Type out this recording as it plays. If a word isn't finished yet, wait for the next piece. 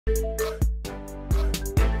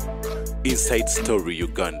Inside Story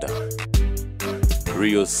Uganda,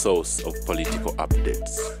 real source of political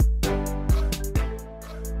updates.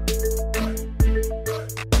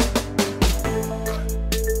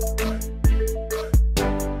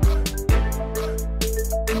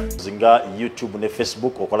 Zinga YouTube ne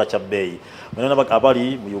Facebook okola cha bei. Mwana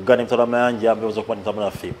abali mu Uganda mtala manja ambezo kwa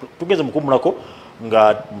ntamana fe. Tugeze mukumulako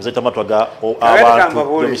nga mzee tamatwaga abantu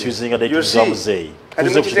yomisuzinga daitu za mzee.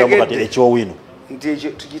 Tuze kushikamu kati echo winu. Ndiye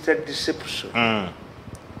tujita deception.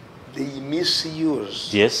 They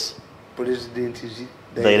misuse president's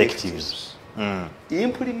directives.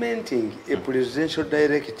 Implementing a presidential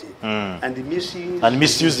directive and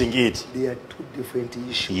misusing it. They are two different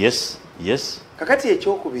issues. Yes. Kakati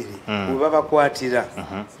ekyokubiri bwebaba kwatira,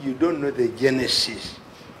 you don't know the genesis.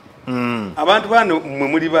 Abantu bano mwe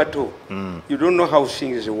muli bato, you don't know how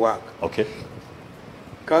things work. Okay.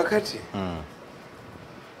 Kakati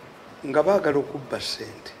nga baagala okubba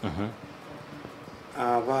ssente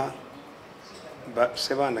aba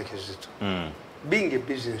Sebaana Kizito being a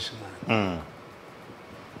businessman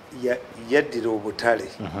yaddira obutale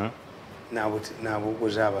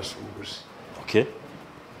n'abuguza abasuubuzi. Okay.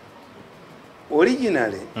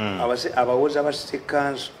 Originally abawozi aba State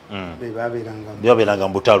Council bebaberanga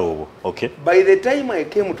mu butale obwo. Okay. By the time I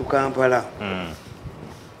came to Kampala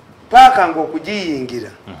paaka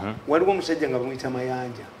ng'okugiyingira waliwo omusajja nga bamuyita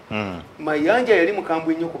Mayanja. Mayanja yali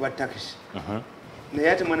mukambwe nnyo kuba takisi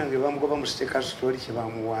naye ate mwana nge bamugoba mu State Council toli kye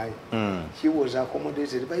bamuwaayo. He was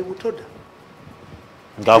accommodated by Butoda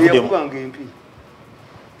yakubanga empi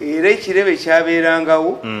era ekirebe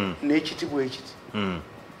kyabeerangawo n'ekitibwa ekiti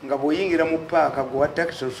nga bw'oyingira mu paaka gwe wa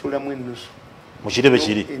takisi osuulamu ennusu mu kirebe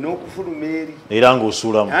kiri n'okufuluma eri era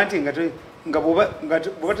ng'osuulamu anti nga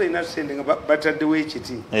bw'oba talina ssente nga bataddewo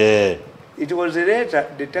ekiti. It was later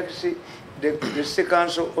the State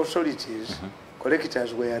Council authorities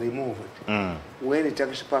collectors were removed when the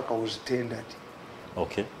taxi park was tendered.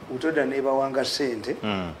 Okay. Utoda neighbor wanga sente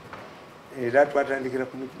era twatandikira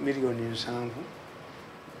ku miliyoni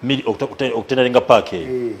 7 okutendalinga paaka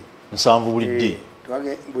 7 buli ddi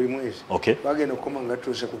buli mwezi. Okay. Twagenda okukoma nga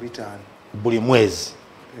tuuse ku 5 buli mwezi.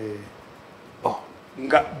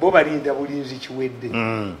 Nga bo balinda bulinzi kiwedde.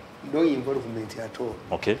 No involvement at all.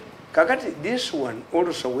 Okay. Kakati this one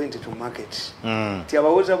also went to markets. Ti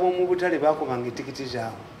abawoza b'omu butale bakubanga etikiti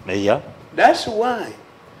zaabwe. That's why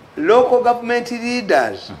local government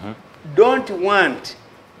leaders don't want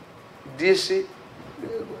this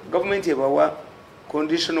government ebawa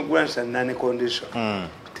conditional grants and non-conditional.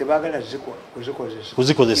 Tebagala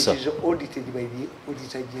kuzikozesa. It is audited by the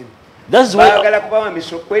Auditor General. That's why bagala kubawa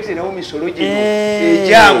kweterawo misolo gino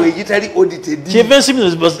ejaabwe egitali audited. Chivensi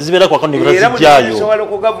zibera kwa kondi brazil jayo. So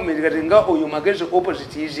local government kati nga oyo magezi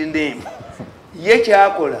opposite is name. Ye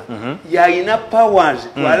kyakola yalina powers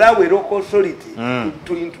to allow a local authority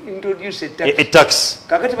to introduce a tax.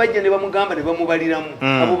 Kakati bajja ne bamugamba ne bamubaliramu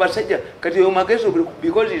abo basajja kati oyo magezi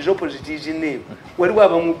because is opposite is name waliwo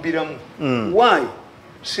abamubbiramu. Why?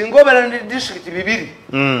 Singo balandi district bibiri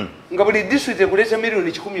nga buli district ekuleta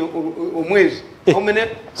miliyoni 10 omwezi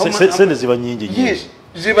sente ziba nyingi. Yes,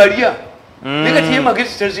 zibalya nekati ye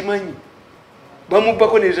magezi tazimanyi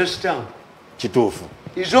bamubbako neza stamp kituufu.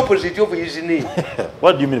 Is opposite of his name.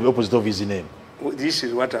 What do you mean opposite of his name? This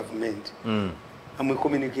is what I've meant. I'm a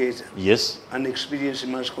communicator. Yes. An experienced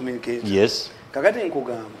mass communicator. Yes. Kakati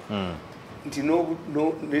nkugamba nti no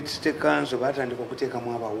let's take council batandika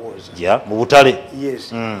okuteekamu abawoza mu butale.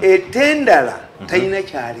 Yes. Etendala talina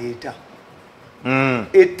kyaleeta.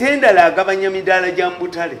 Etendala agabanya midaala gya mu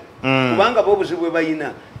butale kubanga bo obuzibu bwe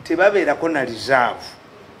bayina tebabeerako na reserve.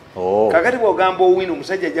 Kakati bw'ogamba owino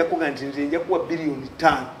omusajja ajja kuga nti nze nja kuwa biliyoni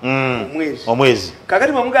 5 omwezi.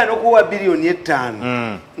 Kakati bw'amugana okuwa biliyoni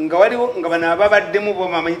 5 nga waliwo nga bano ababaddemu bo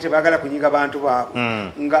bamanyi tebaagala kunyiga bantu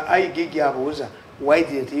baabwe nga aigigi abooza why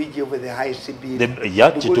didn't you give the highest bill?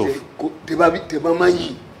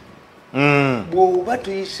 Tebamanyi bw'oba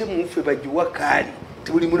tuyise mu ffe bagiwa kaali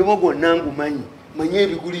tebuli mulimo gwonna ngumanyi manyi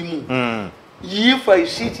ebigulimu. If I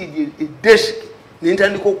sit in a desk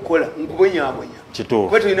nintandika okukola nkubonyaabonya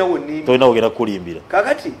kuba tolina wogenda kulimbira.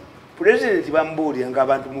 Kakati pulezidenti bamubuulira nga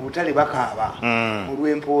abantu mu butale bakaaba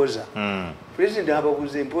olw'empooza. Pulezidenti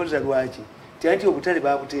ababuuza empooza lwaki anti obutale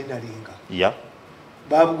babutendalinga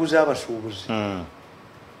babuguza abasuubuzi.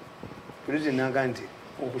 Pulezidenti naga nti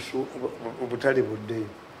obutale buddeyo.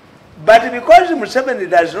 But because Museveni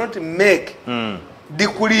does not make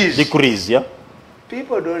decrees,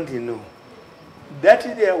 people don't know that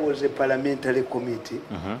there was a parliamentary committee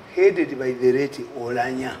headed by the late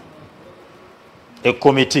Olanya. A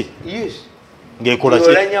committee? Yes. The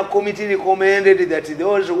Olanya committee recommended that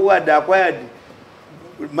those who had acquired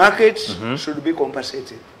markets should be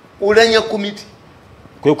compensated. Ulanya committee.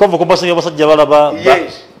 Kwe kwava compensation abasajja balaba.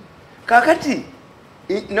 Yes. Kakati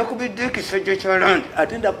nakubidde ekisajja kyalandi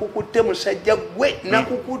atenda kukutte musajja gwe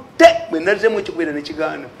nakukutte bwe nazemu ekigwera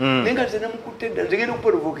nekigaana nenga nze namukutte dda nzegenda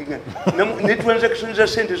okuprovokinga ne transactions za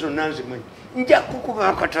sente zonna nzimanyi nja kukuba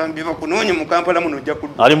akatambi bakunoonye mu Kampala muno nja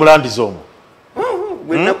kudda ali mulandiza omwo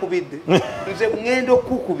bwe nakubidde nze ngenda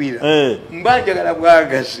okukubira mba njagala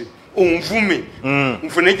bwagazi onvume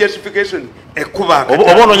nfune justification ekuba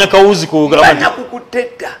oba onoonya kawuzi ku gavumenti nakukutte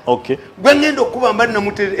dda okay gwe ngenda okuba mba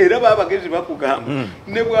namutere era baabagezi bakugamba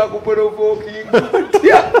ne bwakuprovokinga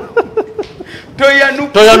otya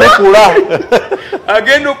toyanukula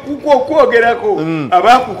agenda okukwogerako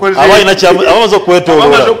abakukoze abamaze okwetooloola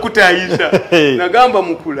abamaze okutaayisa nagamba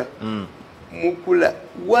mukula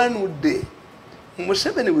one day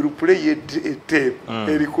Museveni will play a tape,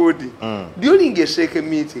 a recording. During a second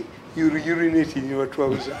meeting, you urinate in your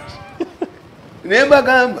trousers. Never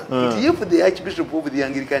gamba. If the Archbishop of the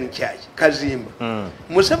Anglican Church, Kazimba,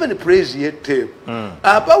 Museveni plays a tape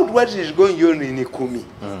about what is going on in Ikumi,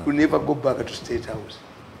 will never go back to State House.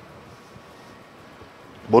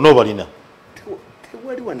 Bono balina.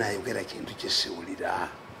 Tewali wanayogera kintu kyesiwulira.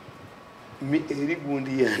 Eri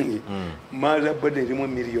gundi yange maaza bode erimu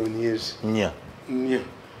millionaires.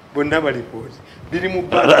 Bonna balipoti biri mu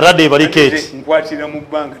rade baliketi nkwatira mu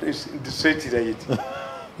banka setira yiti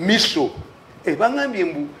miso bangambye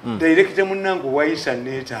mbu director munango waisa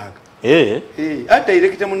netaka ata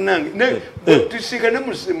director munange tusikana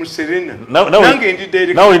mu Serena nange ndi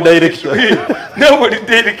director nawe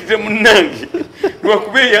director munange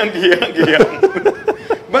lwakube yange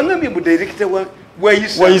bangambye mbu director wa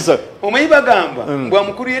Waisa. Omanyi bagamba bwa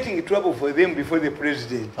mu creating trouble for them before the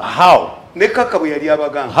president. How? Ne kaka bwe yali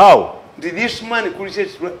abagamba. How? Did this man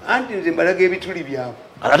create anti nze mbalaga ebituli byabo.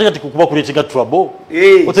 Ate kati kukuba creating trouble.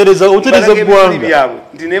 Otereza bwanga.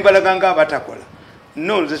 Ndi ne mbalaga nga abatakola.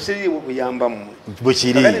 No nze siri buyamba mmwe. Bwe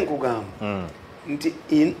kiri. Kale nkugamba. Nti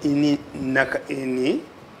ini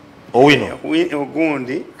Owino.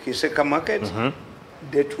 Ogundi Kiseka market.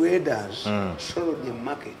 The traders sold the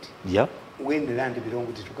market. Yeah. When the land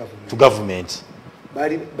belonged to government.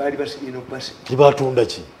 Bali basibino basi. Kibatunda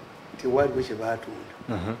ki? Tiwali bwe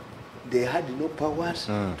batunda. They had no powers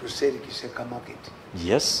to sell Kiseka market.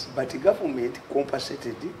 Yes. But the government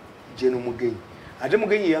compensated General Mugenyi. Ate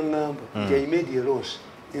Mugenyi yangamba they made a loss.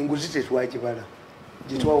 Enguzite twakibala.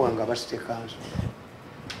 Jitwawanga basite council.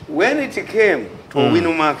 When it came to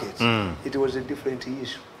Owino market, it was a different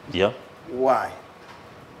issue. Yeah. Why?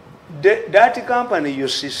 That company you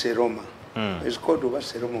see Seroma. It's called over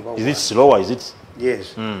Seroma. Is it slower? Is it?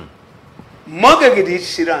 Yes. Mortgage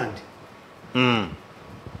this land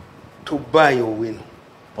to buy your win.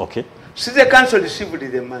 Okay. See the council received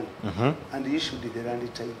the money and issued the land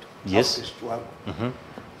title. Yes.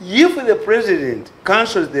 If the president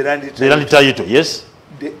cancels the land title, yes,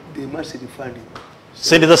 they must refund it.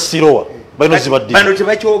 Send the slower. Bano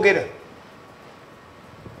tebakyogera.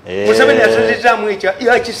 Museveni yasazizaamu ekya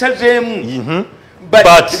yakisazeemu.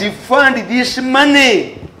 But refund this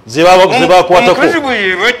money. Zebakwatako.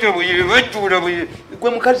 Gwe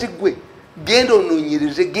mukazi gwe genda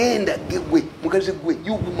onoonyereze genda gwe mukazi gwe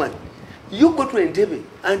you woman you go to Entebbe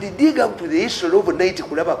and dig up to the history of night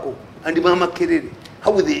kulabako and Mama Kerere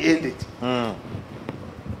how they ended.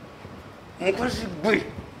 Mukazi gwe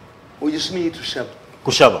ojisumi to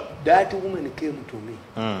Kushaba. That woman came to me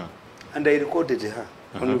and I recorded her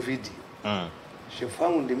on video. She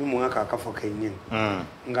found me mwaka akafo kenyini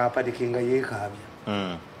nga apadikinga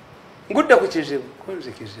yekabya ngudda ku kizibu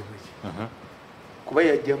konze kizibu ki kuba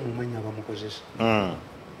yajja mu manya abamukozesa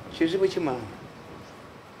kizibu kimama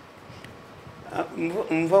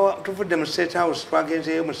mva tuvudde mu State House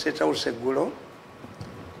twagenzeyo mu State House eggulo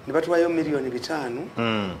ne batwayo miliyoni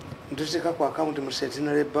 5 ntuzika ku account mu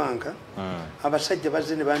Centenary Bank abasajja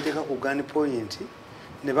bazze ne banteeka ku gun point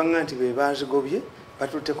ne banga nti be bazigobye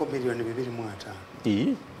batuteko miliyoni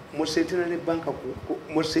 2.5 mu Centenary Bank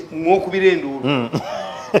mwokubira enduulu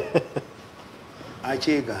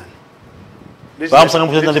akyegana bamusanga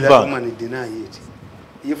mu Centenary Bank woman deny it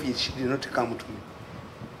if she did not come to me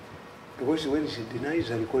because when she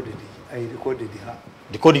denies I recorded her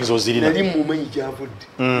recordings ozirina nali mumanyi gyavudde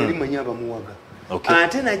nali manyi abamuwaga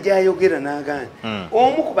ate najjayogera n'agaana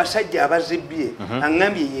omu ku basajja abazibbye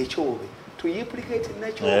aŋŋambye yekyobe to implicate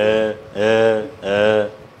nakyo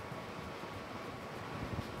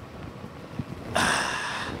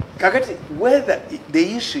kakati whether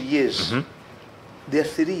the issue is there are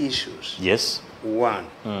 3 issues. Yes. 1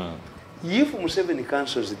 if Museveni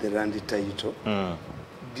cancels the land title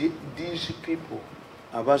these people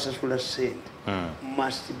abasasula sente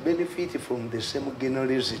must benefit from the same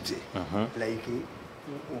generosity like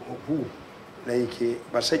who like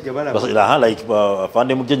basajja balaba like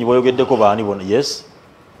afande mugenyi boyogeddeko baani bona yes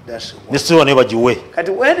that's nesiwa ne bagiwe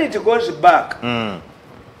kati when it goes back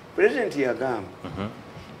president yagamba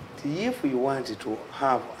if you want to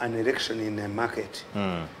have an election in a market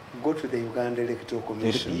go to the Uganda Electoral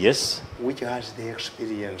Commission yes which has the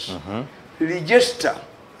experience register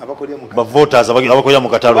voters abakolera mu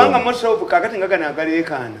katalo banga mosofu kakati ngagana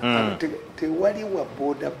agalekana tewali wa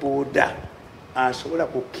boda asobola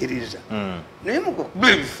kukkiriza naye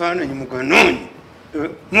mubifaananyi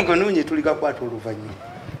muganonye tuligakwata oluvannyuma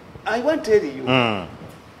I want to tell you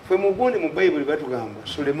fwe mugundi mu Bible batugamba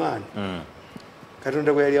Sulemani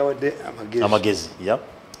Katonda bwe yali awadde amagezi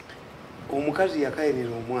omukazi yakayirira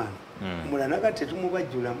omwana omulala nakati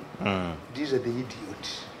tetumubajjulamu these are the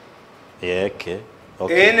idiots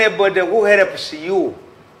okay. Anybody who helps you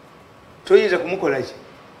toyinza kumukolaki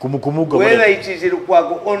kumukumuga whether it is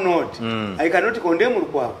Lukwago or not I cannot condemn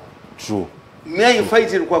Lukwago true may you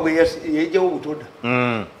fight Lukwago yejawo butoda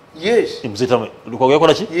yes imzita Lukwago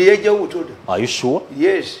yakola ki yejawo butoda are you sure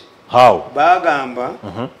yes how bagamba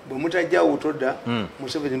bwe mutajja butoda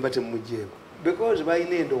Museveni mbate mujjeeko because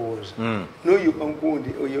bayina endowooza noyo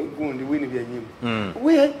gundi wini bya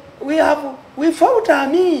nyimbo we fought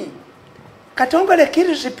Amin Katongole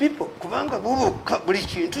kills people kubanga buli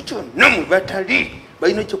kintu kyonna mu batali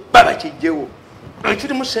balina kyo baba kijjewo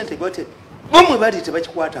ekiri mu sente gote bomwe bali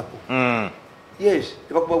tebakikwatako yes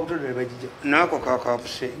tebakuba butodo ne bajijja nako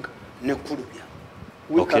kakabusenga ne kulubya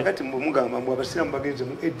wikakati mugamba mbu abasiramu bagenze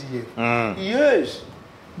mu ADF yes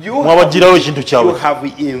mwabajirawo ekintu kyabwe you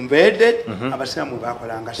have invaded abasiramu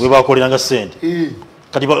bakolanga we bakoleranga sente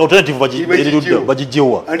kati alternative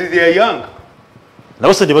bajijjewa and they are young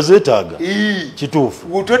nabo sente bazeetaaga kituufu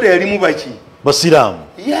butodo yalimu baki basiraamu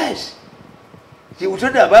yes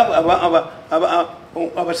butodo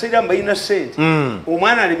abasiraamu balina sente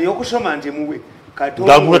omwana alemye okusoma nti muwe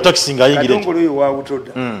ngagula taxi ngayingira Katongole oyo wa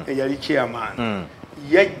butodo eyali chairman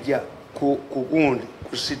yajja ku gundi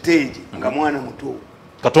ku stage nga mwana muto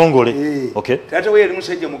Katongole okay tata we yali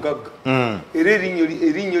musajja mugagga era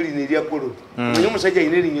erinyo lino erya golodi naye omusajja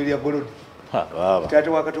alina erinyo lya golodi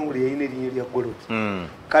tata wa Katongole yalina erinyo lya golodi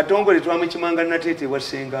Katongole twamukimanga nateetebwa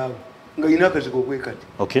ssengaabo nga yina akazigo okwekati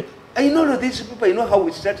okay I know all these people I know how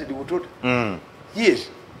we started butodo yes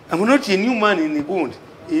I'm not a new man in Gundi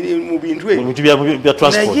mu bintu bya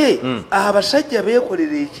transport naye abasajja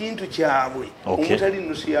beekolera ekintu kyabwe omutali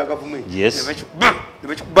nnusu ya gavumenti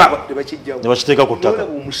ne bakijjawo ku ttaka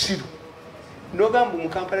omusiru n'ogamba mu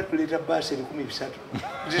Kampala tuleeta baasi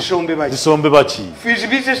 1300 zisombe baki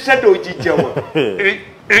feasibility study ogijjawa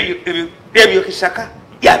ebyo Kisaka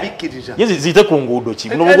yabikkiriza ziyite ku nguudo ki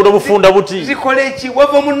buno buguudo bufunda buti zikola eki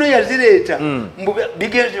wava munno yazireeta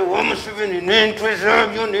bigeze Museveni n'entwe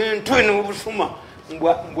zaabyo n'entwe n'obusuma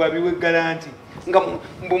mbwa biwe garanti nga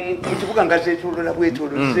mu kibuga nga zeetoolola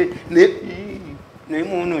bwetooloze naye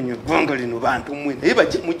munoonyo eggwanga lino bantu mmwe naye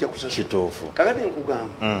mujja kusasula kituufu kakati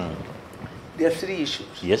nkugamba there are three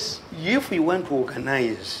issues yes if you want to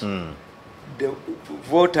organize the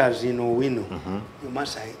voters in Owino you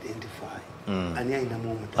must identify ani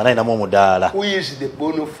ayinamu omudaala who is the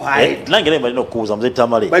bona fide nange naye balina okubuuza muzee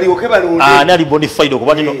Tamale balyoke balonde ani ali bona fide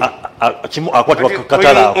okuba tino kimu akwatibwa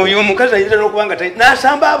katala ako oyo omukazi ayinza n'okubanga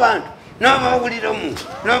n'asamba abantu n'abawuliramu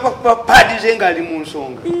n'abakuba paadi ze ng'ali mu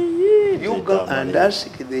nsonga you go and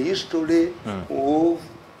ask the history of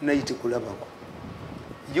Naiti Kulabako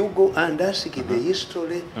you go and ask the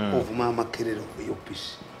history of Mama Kerero for your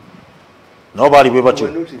peace nobody bwe batyo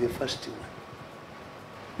not the first one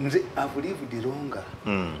nze I've lived longer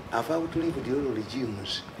I've outlived all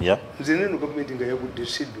regimes nze neno government nga yagudde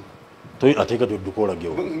siddu ateeka toddukola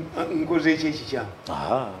gyo nkoze eki ekikyamu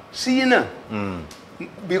siina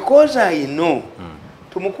because I know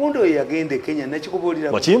Tumukunde oyo yagende Kenya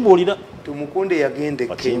nakikubuulira wakimbuulira Tumukunde yagende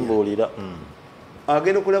Kenya wakimbuulira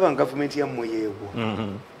agenda okulaba gavumenti yammwe yeegwa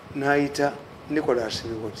n'ayita Nicholas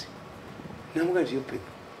Biwott namuga nti you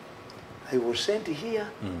people I was sent here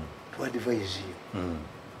to advise you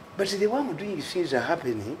but the one doing things are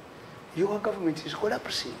happening your government is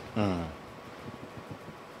collapsing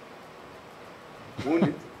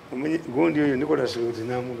gundi oyo Nicholas Biwott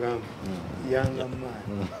namugamba young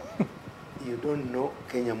man you don't know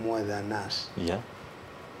Kenya more than us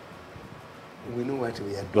we know what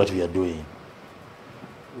we are doing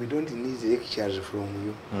we don't need lectures from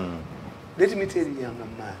you let me tell you young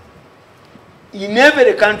man in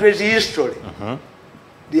every country's history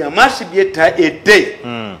there must be a day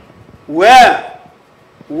where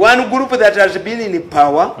one group that has been in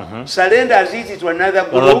power surrenders it to another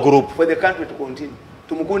group for the country to continue.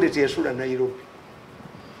 Tumukunde tiyesula Nairobi.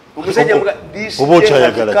 Omusajja muga this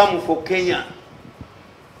has come for Kenya.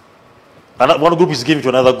 And one group is given to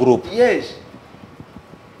another group. Yes.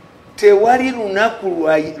 Tewali lunaku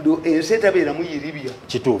lwa ensi etabeera mu Libya.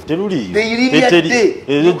 Kituufu teruliyo.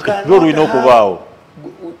 Lolina okubaawo.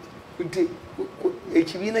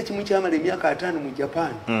 Ekibiina kimu kyamala emyaka 5 mu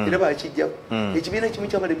Japan era bakijjako. Ekibiina kimu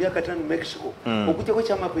kyamala emyaka 5 mu Mexico. Okujjako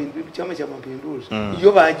kyama kya mapinduzi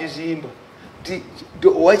yo bagizimba.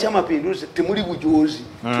 Owa kyamapinduzi temuli bujozi,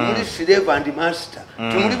 temuli slave and master,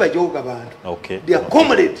 temuli bajoga bantu. Okay. They are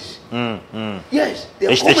comrades. Yes, they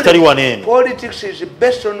are comrades. Politics is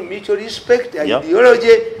based on mutual respect,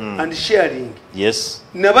 ideology and sharing. Yes.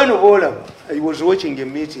 Nabano bola, I was watching a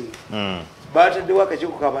meeting. But the work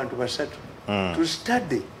ajiko kabantu basatu to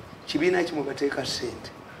study kibiina kimu bateeka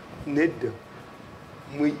sente. Nedda.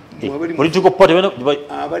 Political party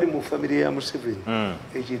abali mu family ya Museveni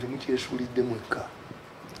ekintu mukyesulidde mwekka.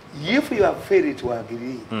 If you have failed to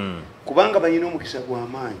agree kubanga balina omukisa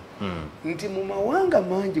gw'amaanyi nti mu mawanga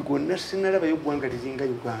mangi gonna sinalabayo ggwanga liringa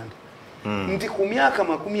Uganda nti ku myaka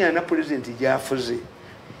 40 president gyafuze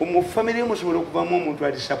mu family musobola okuvamu omuntu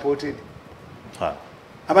ali supported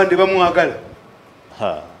abandi bamwagala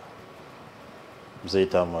Mzee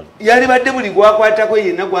Tamale yali badde buli gwakwatako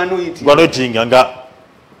yenna gwanoyitinga nga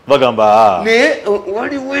bagamba ne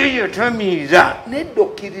waliwo eyo tamiiza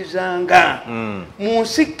neddokkirizanga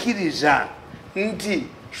munsikkiriza nti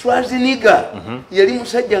Schwarzenegger yali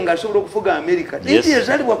musajja ng'asobola okufuga Amerika naye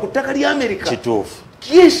yazaalibwa ku ttaka lya Amerika. Kituufu.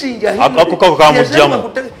 Kisinja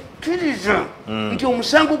kamujjamu kkiriza nti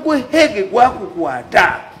omusango gw'Hague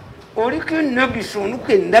gwakukwata oliko ennagisi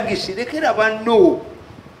onuka ennagisi lekera banno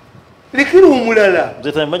lekera omulala.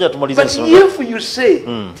 But if you say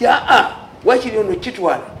wakiri ono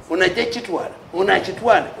kitwala onajja kitwala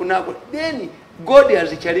onakitwala then God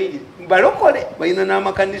has challenged balokole balina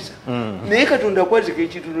n'amakanisa naye Katonda akwazika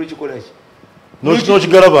ekintu n'okikola ki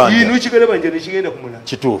n'okigalabanja nekigenda kumulala.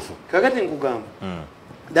 Kituufu. Kakati nkugamba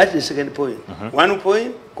that is the second point. One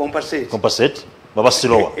point compensate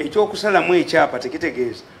babasirowa ekyokusalamu ekyapa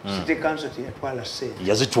tekitegeeza City Council yatwala sente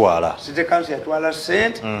yazitwala City Council yatwala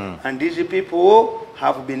sente and these people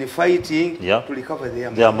have been fighting to recover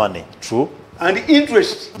their money. True. And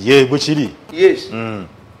interest. Bwekiri. Yes.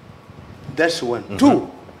 That's one. Two,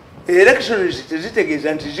 elections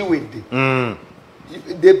tezitegeeza nti ziwedde.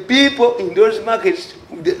 The people in those markets,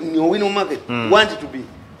 the window market, want to be.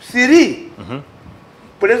 Three,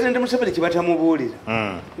 President Museveni kibatamubuulira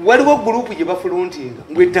waliwo gurupu gye bafuluntinga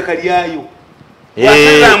ngwe ettaka lyayo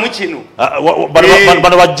wasazaamu kino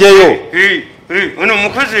bano bajjeyo ono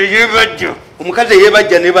omukazi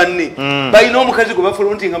eyebajja ne banne balina omukazi gwe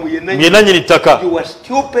bafuluntinga mu yenna nyini ttaka. You are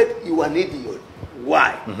stupid, you are an idiot.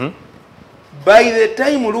 Why? By the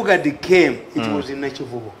time Lugard came, it was in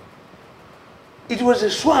Nakivubo. It was a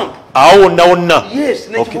swamp. Wonna. Yes,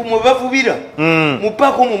 Nakivubo mwe bavubira mu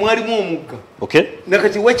paaka omwo mwalimu omugga. Okay.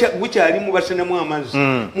 Nakati gukyalimu basenamu amazzi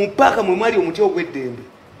mu paaka mwe mwali omuti ogw'eddembe.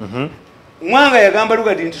 Mwanga yagamba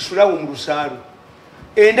Lugard nti sulawo mu lusaalu.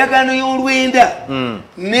 Endagaano y'olwenda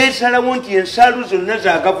n'esalawo nti ensaalu zonna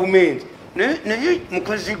za gavumenti naye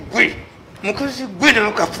mukazi gwe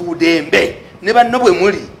n'akafuudembe ne banno bwe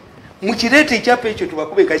muli mukireeta ekyapa ekyo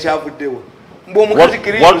tubakube kakyavuddewo mb'omukazi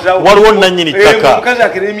waliwo nannyini ttaka omukazi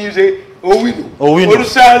akeremize owino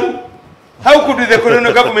olusaalu. How could the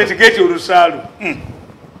colonial government get olusaalu?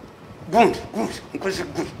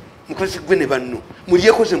 Mukazi gwe ne banno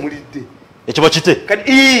mulyeko ze mulidde ekyo bakite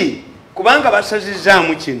kati kubanga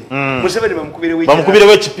basazizaamu kino Museveni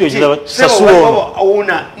bamukubirewo ekipyo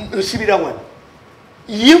ona nsibira wano.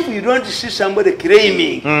 If you don't see somebody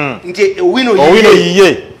claiming nti owino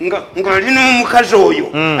yiye ng'alina omukazi oyo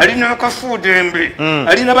alina akafuudembe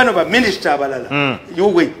alina bano baminisita abalala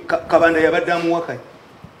yuwe Kabanda yabadde amuwakanya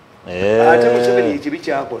ate Museveni ekibi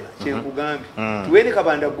kyakola kyenkugambye when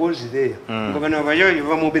Kabanda goes there nga bano abayoyo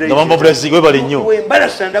bamubirezigwe bali nnyo we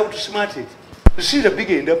embarrassed out smarted sira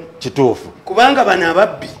bigendamu kituufu kubanga bano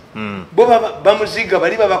ababbi bo bamuziga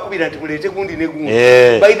bali babakubira nti muleete gundi ne gundi.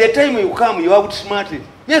 By the time you come you are outsmarted.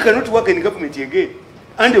 You cannot work in government again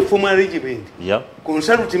and a formal arrangement.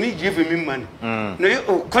 Consult me, give me money. Naye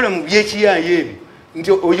okola mu byekiyaayo ebyo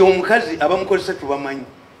nti oyo omukazi abamukozesa tubamanyi.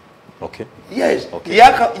 Yes.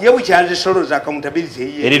 Ye bukyaze solo za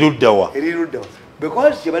accountability eriruddawa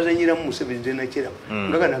because kyebazanyiramu Museveni zenakiramu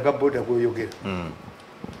ngaga nagaboda gwoyogera.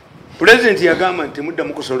 President yagamba nti mudda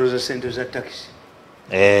mukusoloza sente za taxi.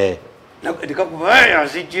 Ndikakuba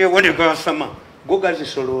azijjewo ndikasama go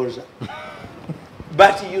gazisoloza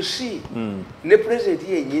But you see, ne president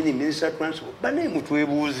yennyini minister of transport bane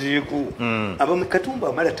mutwebuuzeeko abamu Katumba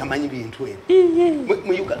amala tamanyi bintu ebyo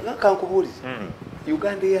mu Uganda kankubuuliza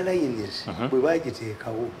Uganda Airlines bwe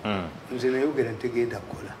bagiteekawo nze nayogera ntegenda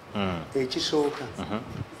kukola ekisooka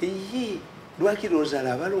lwaki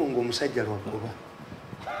Rosalie abalongo omusajja lwakuba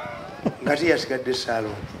ngati yasigadde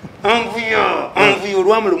salon anvuyo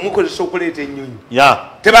olwamala omukozesa okuleeta ennyonyi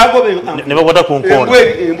tebagobe ne bakwata ku nkono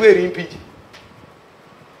embwa erimpiki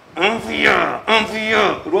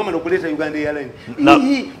anvuyo olwamala okuleeta Uganda Airlines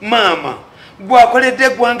maama bwakoledde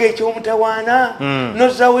eggwanga ekyomutawaana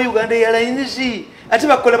nozaawo Uganda Airlines ate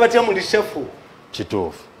bakola batya mu lisafu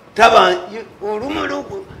kituufu taba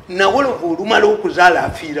olumala okuzaala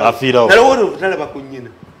afiirawo nalowooza talaba ku nnyina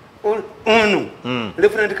ono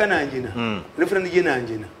Lieutenant Kananjina Lieutenant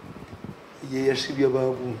Jenanjina ye yasibya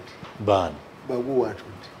bagundi baguwatu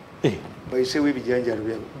nti bayisewo ebijanjalo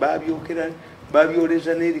byabwe babyokera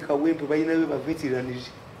babyoleza n'eri Kawempe balinayo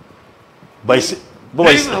baveteranizi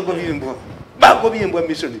bagobye embwa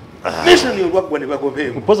misoni olwaggwa ne bagoba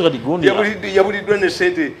embwa yabuliddwa ne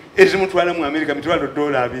sente ezimutwala mu Amerika mitwalo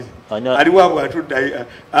 $2 aliwo abwe atudde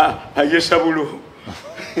ayesabulo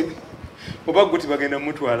oba guti bagenda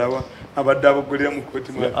mutwalawa abadde abogolera mu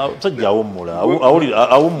kooti omusajja awummula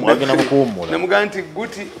agenda mu kuwummula namugaa nti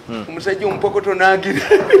guti omusajja omupokoto n'agira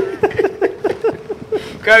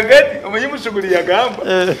kagati omanyi Musuguli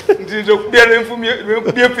yagamba nti nze okubya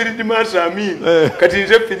lwenkubya Field Marshal Amin kati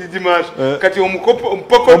nze Field Marshal kati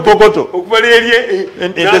omupokoto okuva leeri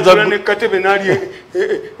n'atula ne katebe n'ali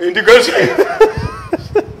endiga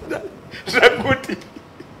za guti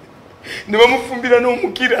ne bamufumbira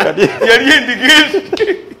n'omukira yali endiga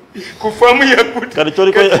ku faamu ya guti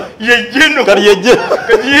yejjeno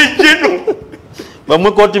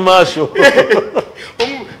bamwe kooti maasho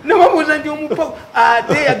nababuuza nti omupako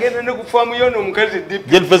ate yagenda ne kufaamu yo n'omukazi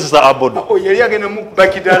yali agenda mu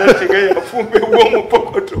bakidala tega yafumba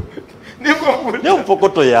ew'omupokoto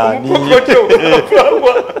omupokoto yani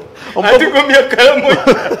atigomya kalamoja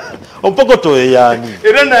omupokoto ye yani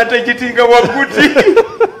era n'ategitinga waguti